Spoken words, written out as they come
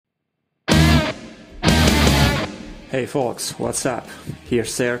Hey folks, what's up? Here's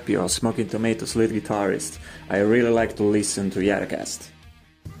Serpio, Smoking Tomatoes lead guitarist. I really like to listen to Yarcast.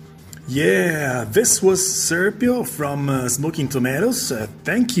 Yeah, this was Serpio from Smoking Tomatoes.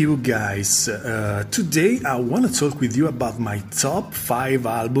 Thank you guys. Today I want to talk with you about my top 5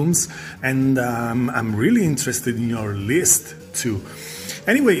 albums, and I'm really interested in your list too.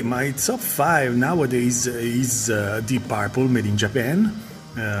 Anyway, my top 5 nowadays is Deep Purple, made in Japan,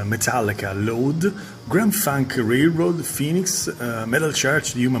 Metallica, Load, Grand Funk Railroad, Phoenix, Metal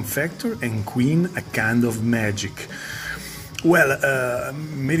Church, The Human Factor, and Queen, A Kind of Magic. Well,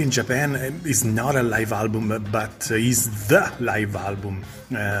 Made in Japan is not a live album, but is the live album.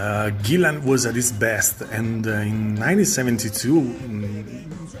 Gillan was at his best, and in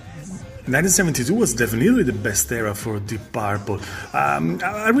 1972 was definitely the best era for Deep Purple.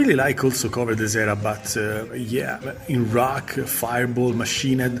 I really like also cover this era, but yeah, in rock, Fireball,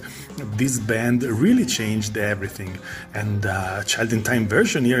 Machine Head, this band really changed everything. And Child in Time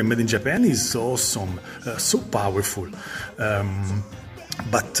version here in Made in Japan is awesome, so powerful.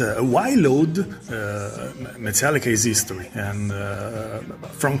 But why Load? Metallica is history, and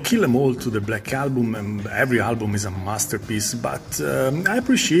from Kill 'Em All to the Black Album, every album is a masterpiece. But I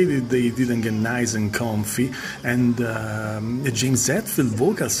appreciated they didn't get nice and comfy, and James Hetfield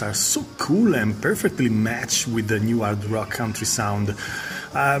vocals are so cool and perfectly matched with the new hard rock country sound.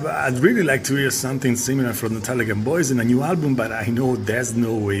 I'd really like to hear something similar from Metallica Boys in a new album, but I know there's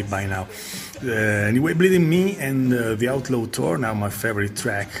no way by now. Anyway, Bleeding Me and The Outlaw Tour, now my favorite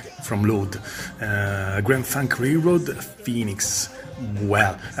track from Load. Grand Funk Railroad, Phoenix.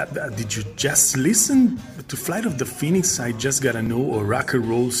 Well, did you just listen to Flight of the Phoenix? I Just Gotta Know, or Rock and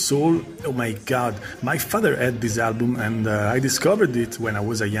Roll Soul? Oh my god, my father had this album, and I discovered it when I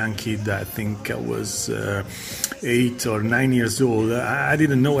was a young kid. I think I was 8 or 9 years old. I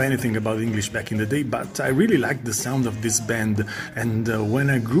didn't know anything about English back in the day, but I really liked the sound of this band. And when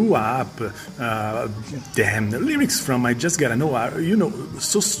I grew up, damn, the lyrics from I Just Gotta Know are,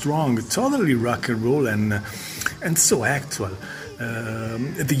 so strong, totally rock and roll, and so actual.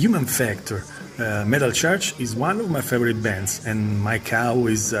 The Human Factor, Metal Church is one of my favorite bands, and Mike Howe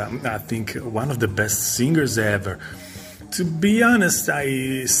is, I think, one of the best singers ever. To be honest,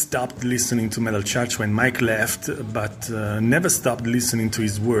 I stopped listening to Metal Church when Mike left, but never stopped listening to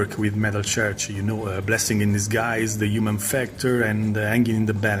his work with Metal Church, Blessing in Disguise, The Human Factor, and Hanging in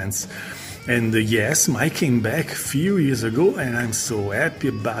the Balance. And yes, Mike came back a few years ago, and I'm so happy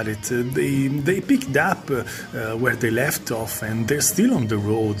about it. They picked up where they left off, and they're still on the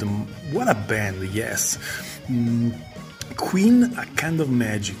road. What a band, yes. Queen, A Kind of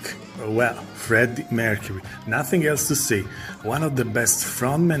Magic. Well, Freddie Mercury, nothing else to say. One of the best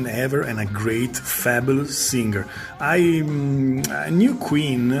frontmen ever and a great, fabulous singer. I knew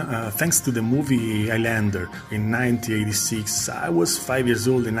Queen thanks to the movie Highlander in 1986. I was 5 years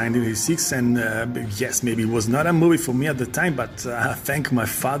old in 1986, and yes, maybe it was not a movie for me at the time, but I thank my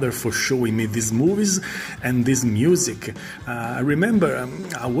father for showing me these movies and this music. I remember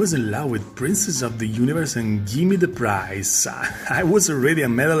I was in love with Princess of the Universe and Gimme the Prize. I was already a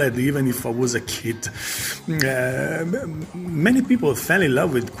metalhead even if I was a kid. Many people fell in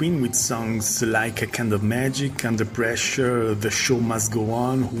love with Queen with songs like A Kind of Magic, Under Pressure, The Show Must Go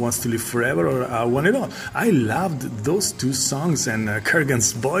On, Who Wants to Live Forever, or I Want It All. I loved those two songs, and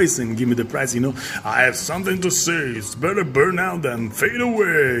Kurgan's voice and Gimme the Prize, I have something to say, it's better burn out than fade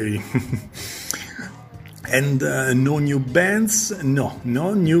away. And no new bands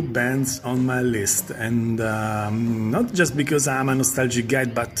on my list, and not just because I'm a nostalgic guy,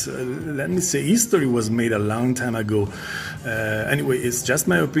 but let me say history was made a long time ago. Anyway, it's just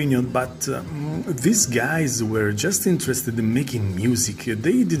my opinion, but these guys were just interested in making music.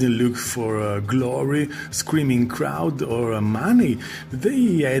 They didn't look for glory, screaming crowd, or money.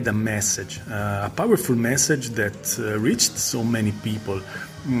 They had a message, a powerful message that reached so many people.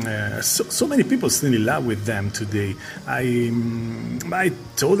 So many people still in love with them today. I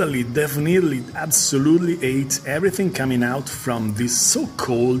totally, definitely, absolutely hate everything coming out from these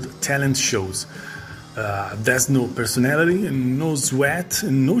so-called talent shows. There's no personality, no sweat,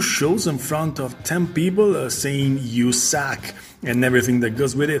 no shows in front of 10 people saying you suck and everything that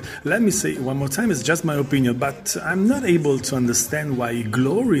goes with it. Let me say one more time, it's just my opinion, but I'm not able to understand why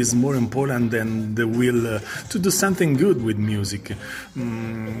glory is more important than the will to do something good with music.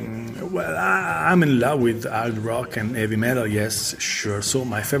 Well, I'm in love with hard rock and heavy metal, yes, sure. So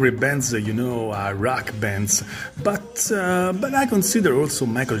my favorite bands, are rock bands, but I consider also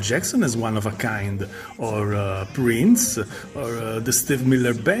Michael Jackson as one of a kind, or Prince, or the Steve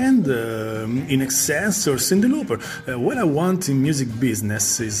Miller Band, In Excess, or Cyndi Lauper. What I want in music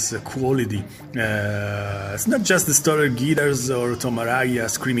business is quality. It's not just the stoner guitars or Tom Araya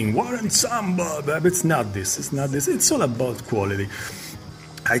screaming "War Ensemble." It's not this. It's not this. It's all about quality.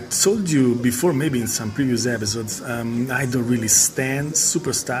 I told you before, maybe in some previous episodes, I don't really stand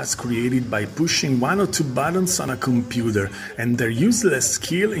superstars created by pushing one or two buttons on a computer and their useless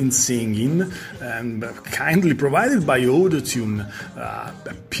skill in singing, kindly provided by Autotune.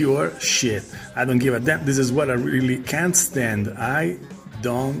 Pure shit. I don't give a damn. This is what I really can't stand. I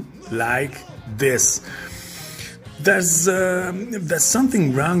don't like this. There's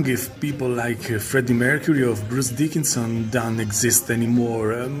something wrong if people like Freddie Mercury or Bruce Dickinson don't exist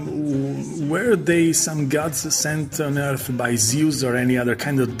anymore. Were they some gods sent on earth by Zeus or any other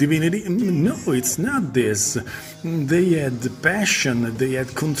kind of divinity? No, it's not this. They had passion, they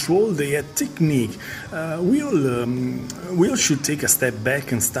had control, they had technique. We all should take a step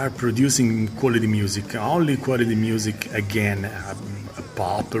back and start producing quality music, only quality music again.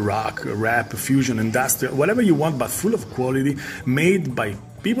 Pop, rock, rap, fusion, industrial, whatever you want, but full of quality, made by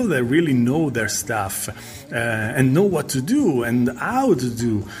people that really know their stuff and know what to do and how to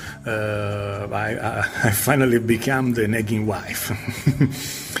do. I finally become the nagging wife.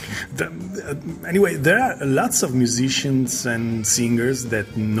 Anyway, there are lots of musicians and singers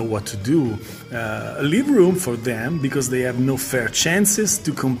that know what to do. Leave room for them because they have no fair chances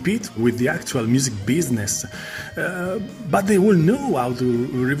to compete with the actual music business. But they will know how to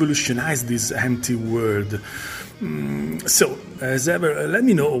revolutionize this empty world. So, as ever, let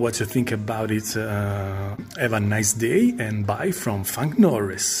me know what you think about it. Have a nice day and bye from Funk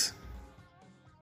Norris.